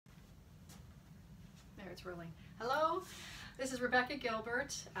It's rolling. Hello, this is Rebecca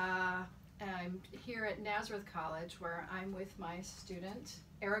Gilbert. I'm here at Nazareth College where I'm with my student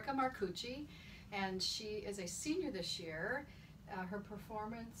Erika Marcucci, and she is a senior this year.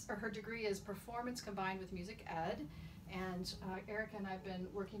 Her degree is performance combined with music ed, and Erika and I have been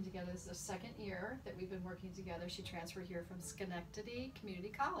working together. This is the second year that we've been working together. She transferred here from Schenectady Community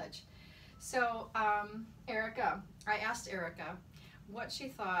College. So Erika, I asked Erika what she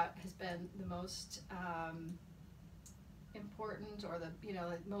thought has been the most important, or the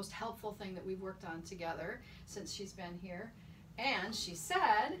most helpful thing that we've worked on together since she's been here, and she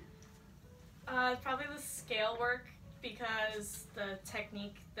said probably the scale work, because the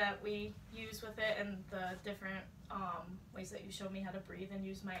technique that we use with it and the different ways that you showed me how to breathe and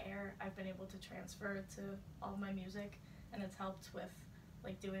use my air, I've been able to transfer to all my music, and it's helped with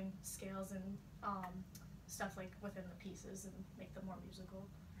like doing scales and stuff like within the pieces and make them more musical.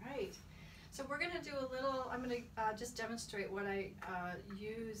 Right. So we're going to do a little, I'm going to just demonstrate what I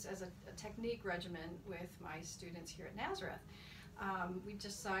use as a technique regimen with my students here at Nazareth. We're going to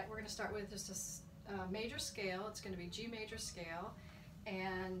start with just a major scale. It's going to be G major scale,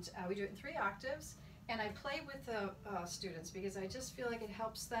 and we do it in 3 octaves. And I play with the students because I just feel like it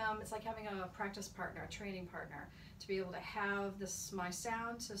helps them. It's like having a practice partner, a training partner, to be able to have my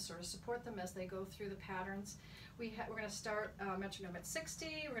sound to sort of support them as they go through the patterns. We're going to start metronome at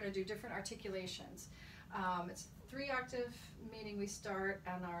 60. We're going to do different articulations. It's 3 octave, meaning we start,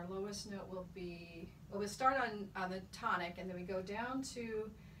 and our lowest note will be, well, we'll start on the tonic, and then we go down to,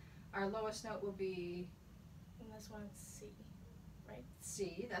 our lowest note will be, And this one it's C, right?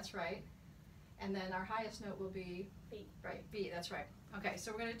 C, that's right. And then our highest note will be B. Right, B, that's right. Okay,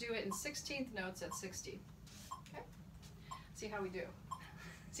 so we're going to do it in 16th notes at 60. Okay, see how we do.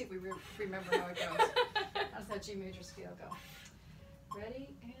 See if we remember how it goes. How does that G major scale go?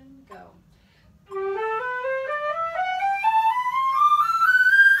 Ready and go.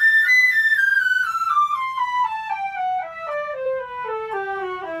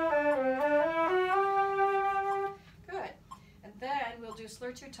 Good. And then we'll do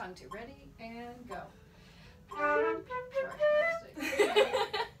slur 2 tongue 2. Ready and go.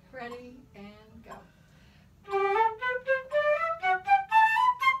 Ready and go.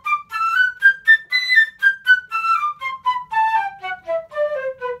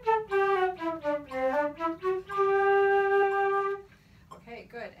 Okay,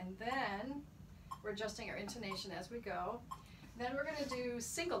 good. And then we're adjusting our intonation as we go. Then we're going to do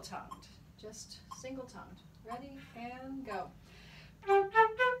single tongued, just single tongued. Ready and go. And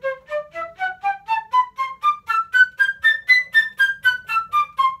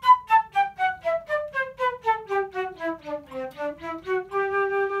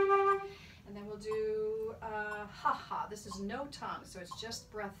then we'll do ha-ha. This is no tongue, so it's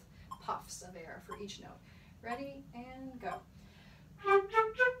just breath puffs of air for each note. Ready and go.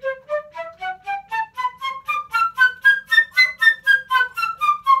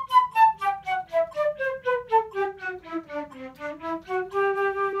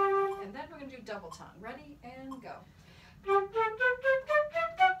 And then we're going to do double tongue. Ready and go.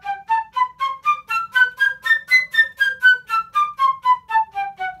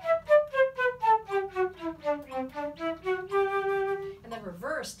 And then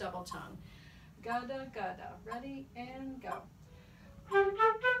reverse double tongue. Gada, gada. Ready and go. Oh,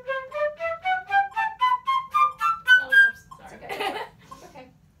 sorry. Okay.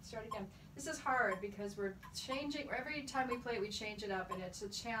 Okay, start again. This is hard because we're changing, every time we play it we change it up, and it's a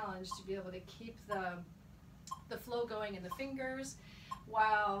challenge to be able to keep the flow going in the fingers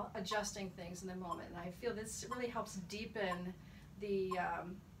while adjusting things in the moment. And I feel this really helps deepen the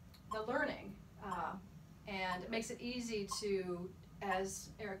learning, and it makes it easy to,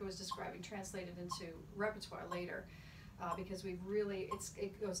 as Erika was describing, translate it into repertoire later, because we've really,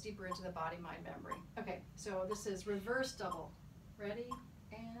 it goes deeper into the body-mind memory. Okay, so this is reverse double. Ready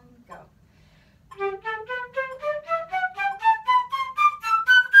and go.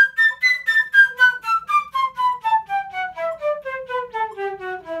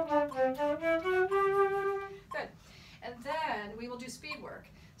 Good. And then we will do speed work.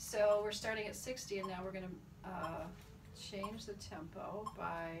 So we're starting at 60, and now we're going to change the tempo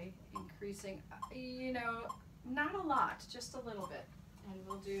by increasing, not a lot, just a little bit. And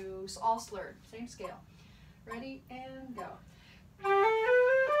we'll do all slurred, same scale. Ready and go.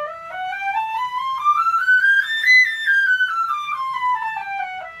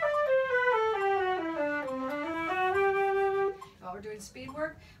 While we're doing speed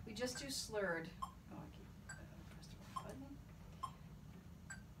work, we just do slurred. Oh, I keep pressed the wrong button.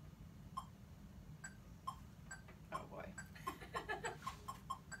 Oh boy.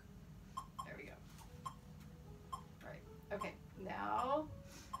 There we go.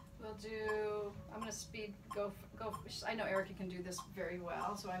 go, I know Erika can do this very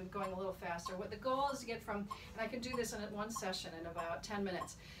well, so I'm going a little faster. What the goal is to get from, and I can do this in one session in about 10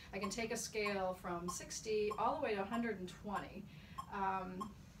 minutes. I can take a scale from 60 all the way to 120.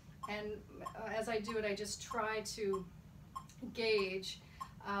 And as I do it, I just try to gauge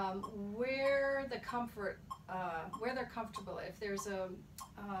where the comfort, where they're comfortable. If there's a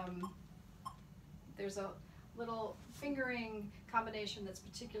little fingering combination that's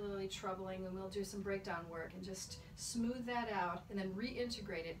particularly troubling, and we'll do some breakdown work and just smooth that out and then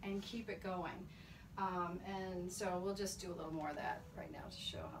reintegrate it and keep it going. And so we'll just do a little more of that right now to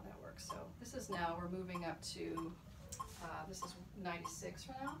show how that works. So this is now, we're moving up to, this is 96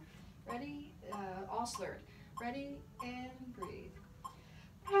 for now. Ready? All slurred. Ready and breathe.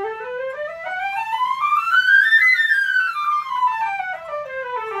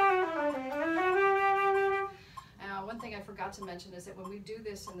 One thing I forgot to mention is that when we do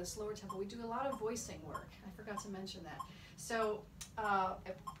this in the slower tempo, we do a lot of voicing work. I forgot to mention that. So I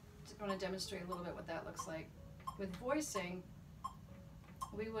want to demonstrate a little bit what that looks like. With voicing,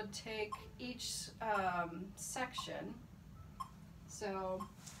 we would take each section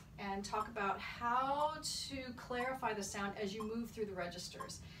and talk about how to clarify the sound as you move through the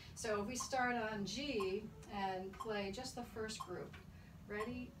registers. So if we start on G and play just the first group.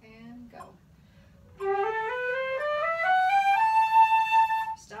 Ready and go.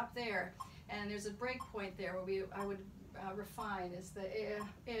 Stop there, and there's a break point there where I would refine is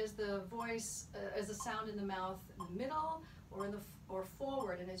the voice is the sound in the mouth in the middle or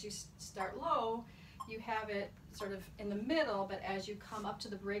forward, and as you start low, you have it sort of in the middle, but as you come up to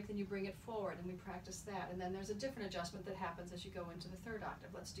the break, then you bring it forward, and we practice that. And then there's a different adjustment that happens as you go into the third octave.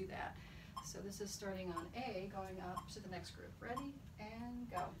 Let's do that. So this is starting on A, going up to the next group. Ready and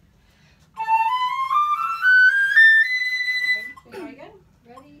go. Ready, again.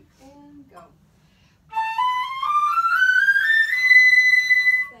 Ready and go.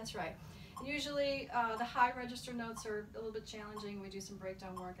 That's right. And usually the high register notes are a little bit challenging. We do some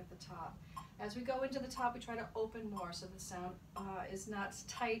breakdown work at the top. As we go into the top, we try to open more so the sound is not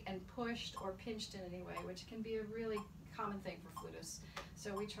tight and pushed or pinched in any way, which can be a really common thing for flutists.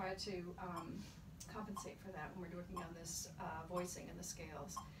 So we try to compensate for that when we're working on this voicing and the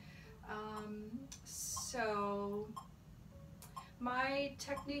scales. So my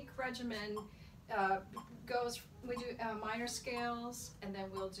technique regimen goes, we do minor scales, and then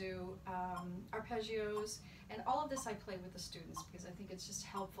we'll do arpeggios, and all of this I play with the students because I think it's just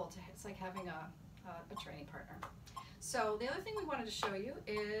helpful it's like having a training partner. So the other thing we wanted to show you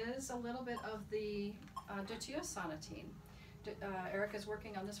is a little bit of the Dutilleux sonatine. Erika's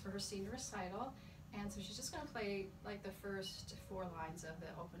working on this for her senior recital, and so she's just going to play like the first 4 lines of the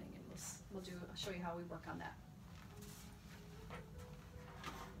opening, and we'll show you how we work on that.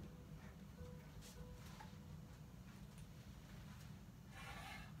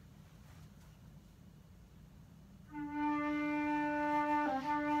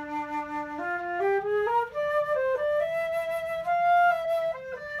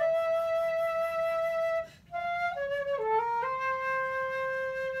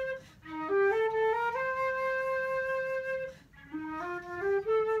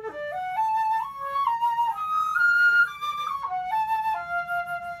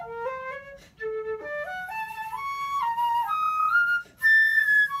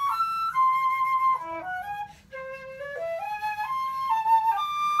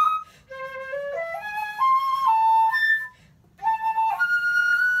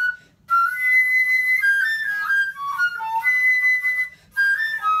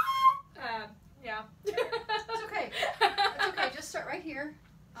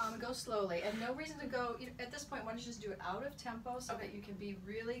 Go slowly, and no reason to go at this point. Why don't you just do it out of tempo so that you can be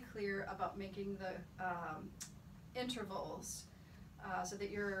really clear about making the intervals so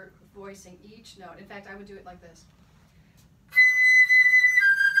that you're voicing each note. In fact, I would do it like this.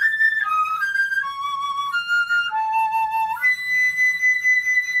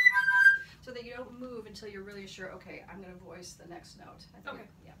 So that you don't move until you're really sure, okay, I'm going to voice the next note. I think,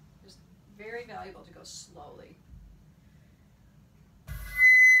 yeah, just very valuable to go slowly.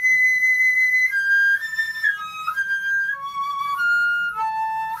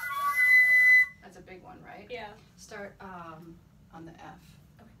 Big one, right? Yeah. Start on the F.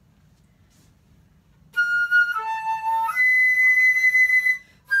 Okay.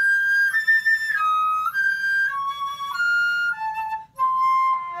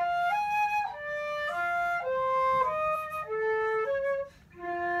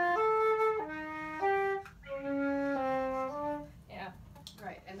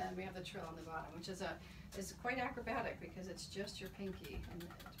 then we have the trill on the bottom, which is quite acrobatic because it's just your pinky, and the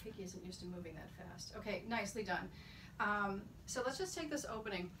pinky isn't used to moving that fast. Okay, nicely done. So let's just take this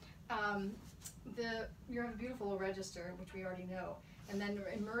opening. You have a beautiful register, which we already know, and then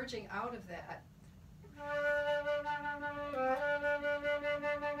emerging out of that.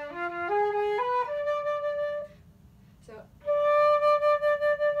 So,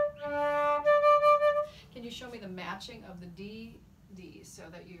 can you show me the matching of the D's so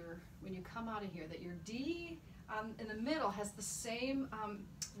that when you come out of here, that your D in the middle has the same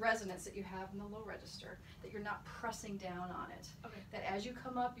resonance that you have in the low register, that you're not pressing down on it. Okay. That as you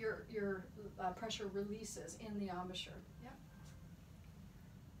come up, your pressure releases in the embouchure. Yeah.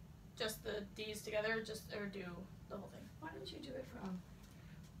 Just the D's together, or do the whole thing? Why don't you do it from?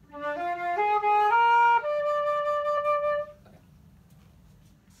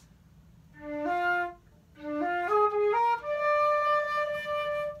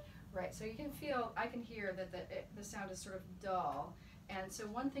 Right, so you can feel, I can hear that the sound is sort of dull, and so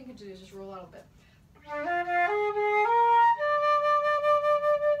one thing to do is just roll out a bit.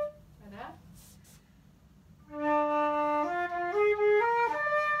 Like that?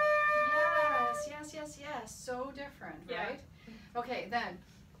 Yes, so different, right? Yeah. Okay, then,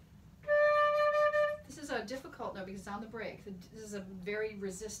 this is a difficult note because it's on the break. This is a very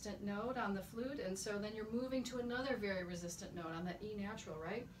resistant note on the flute, and so then you're moving to another very resistant note on that E natural,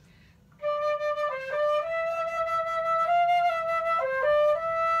 right?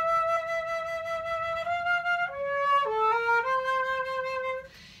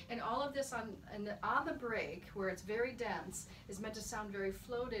 And all of this on the break, where it's very dense, is meant to sound very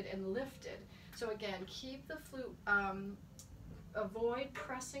floated and lifted. So again, keep the flute, avoid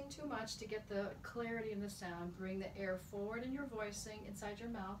pressing too much to get the clarity in the sound. Bring the air forward in your voicing inside your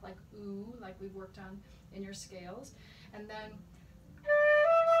mouth, like ooh, like we've worked on in your scales. And then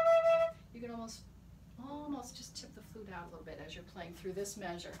you can almost just tip the flute out a little bit as you're playing through this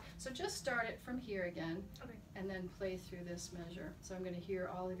measure. So just start it from here again, okay, and then play through this measure. So I'm going to hear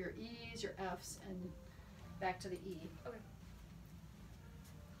all of your E's, your F's, and back to the E. Okay.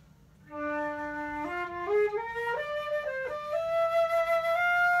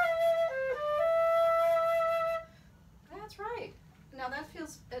 That's right. Now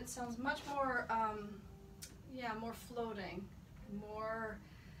it sounds much more, more floating, more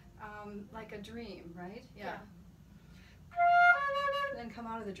like a dream, right? Yeah. Then come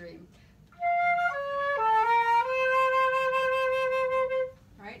out of the dream.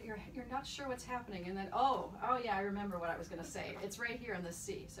 Right? You're not sure what's happening, and then oh yeah, I remember what I was going to say. It's right here in the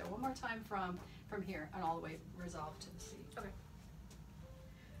C. So one more time from here and all the way resolved to the C. Okay.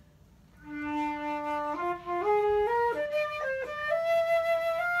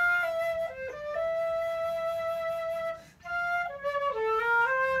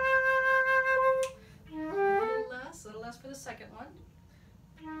 A little less for the second one.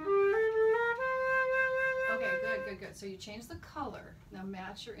 Okay, good. So you change the color. Now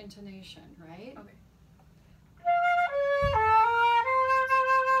match your intonation, right? Okay.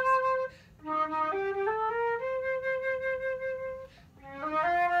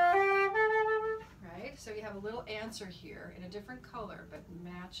 Right? So you have a little answer here in a different color, but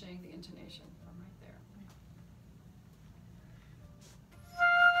matching the intonation from right there.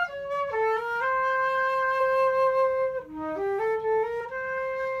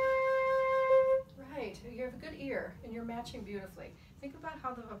 Right, you have a good ear and you're matching beautifully. Think about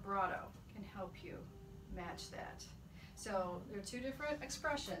how the vibrato can help you match that. So there are two different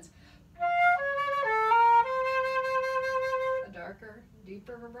expressions. A darker,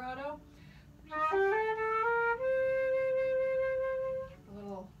 deeper vibrato. A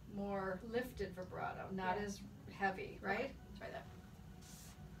little more lifted vibrato, not as heavy, right? Okay. Try that.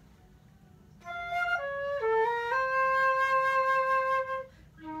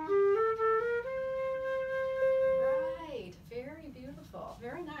 Right, very beautiful,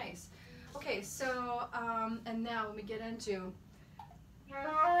 very nice. Okay, so, and now when we get into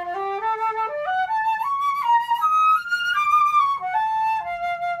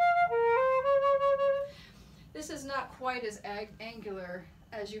this is not quite as angular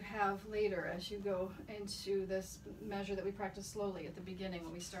as you have later as you go into this measure that we practiced slowly at the beginning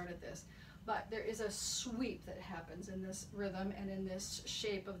when we started this. But there is a sweep that happens in this rhythm and in this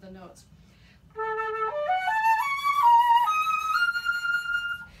shape of the notes.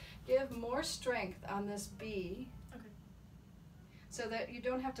 Give more strength on this B, okay, so that you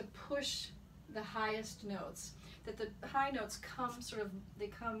don't have to push the highest notes. That the high notes come sort of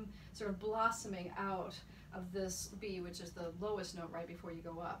blossoming out of this B, which is the lowest note right before you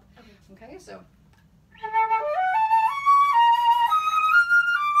go up. okay. Okay, so.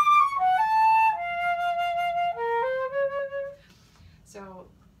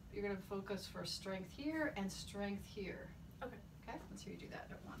 focus for strength here and strength here. Okay. Okay, let's hear you do that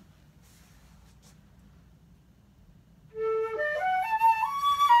at one.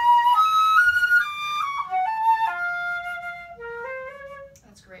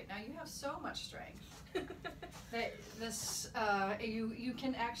 That's great. Now you have so much strength that this you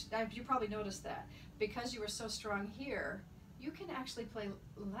can actually, you probably noticed that because you were so strong here, you can actually play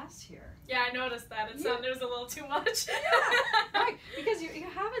less here. Yeah, I noticed that. It sounded, it was a little too much. Yeah, right, because you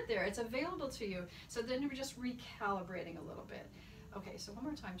have it there. It's available to you. So then you're just recalibrating a little bit. Okay, so one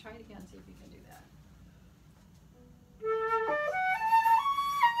more time. Try it again. See if you can do that.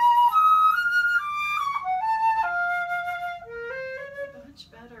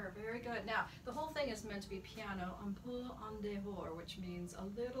 Much better. Very good. Now, the whole thing is meant to be piano, un peu en dehors, which means a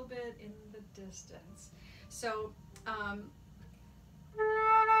little bit in the distance. So,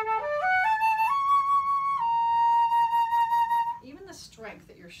 even the strength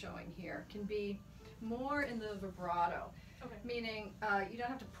that you're showing here can be more in the vibrato. Okay. Meaning you don't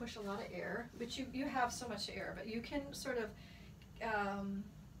have to push a lot of air, but you have so much air, but you can sort of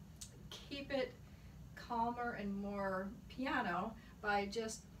keep it calmer and more piano by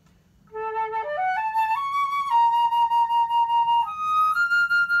just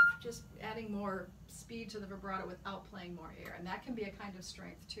adding more speed to the vibrato without playing more air, and that can be a kind of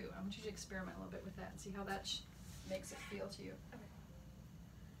strength too. I want you to experiment a little bit with that and see how that makes it feel to you. Okay.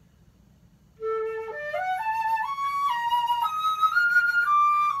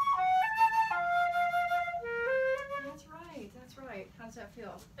 That's right. How does that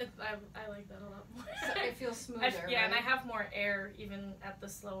feel? I like that a lot more. So it feels smoother, yeah, right? and I have more air even at the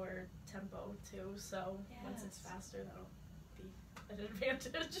slower tempo too, so once it's Yes. faster, that'll be an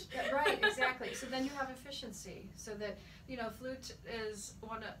advantage. Yeah, right, exactly. So then you have efficiency. So that, flute is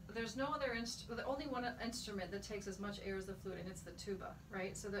there's no other only one instrument that takes as much air as the flute, and it's the tuba,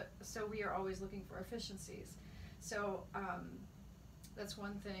 right? So we are always looking for efficiencies. So that's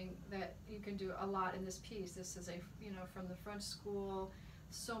one thing that you can do a lot in this piece. This is from the French school,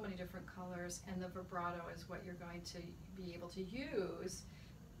 so many different colors, and the vibrato is what you're going to be able to use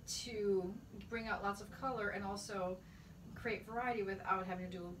to bring out lots of color and also create variety without having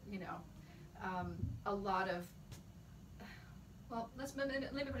to do, a lot of, well, let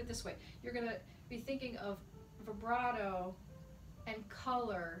me put it this way. You're going to be thinking of vibrato and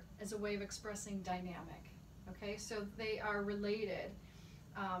color as a way of expressing dynamic. Okay, so they are related,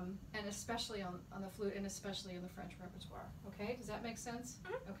 and especially on the flute and especially in the French repertoire. Okay, does that make sense?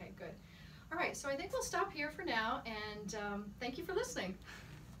 Mm-hmm. Okay, good. All right, so I think we'll stop here for now, and thank you for listening.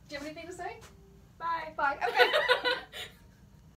 Do you have anything to say? Bye. Bye. Okay.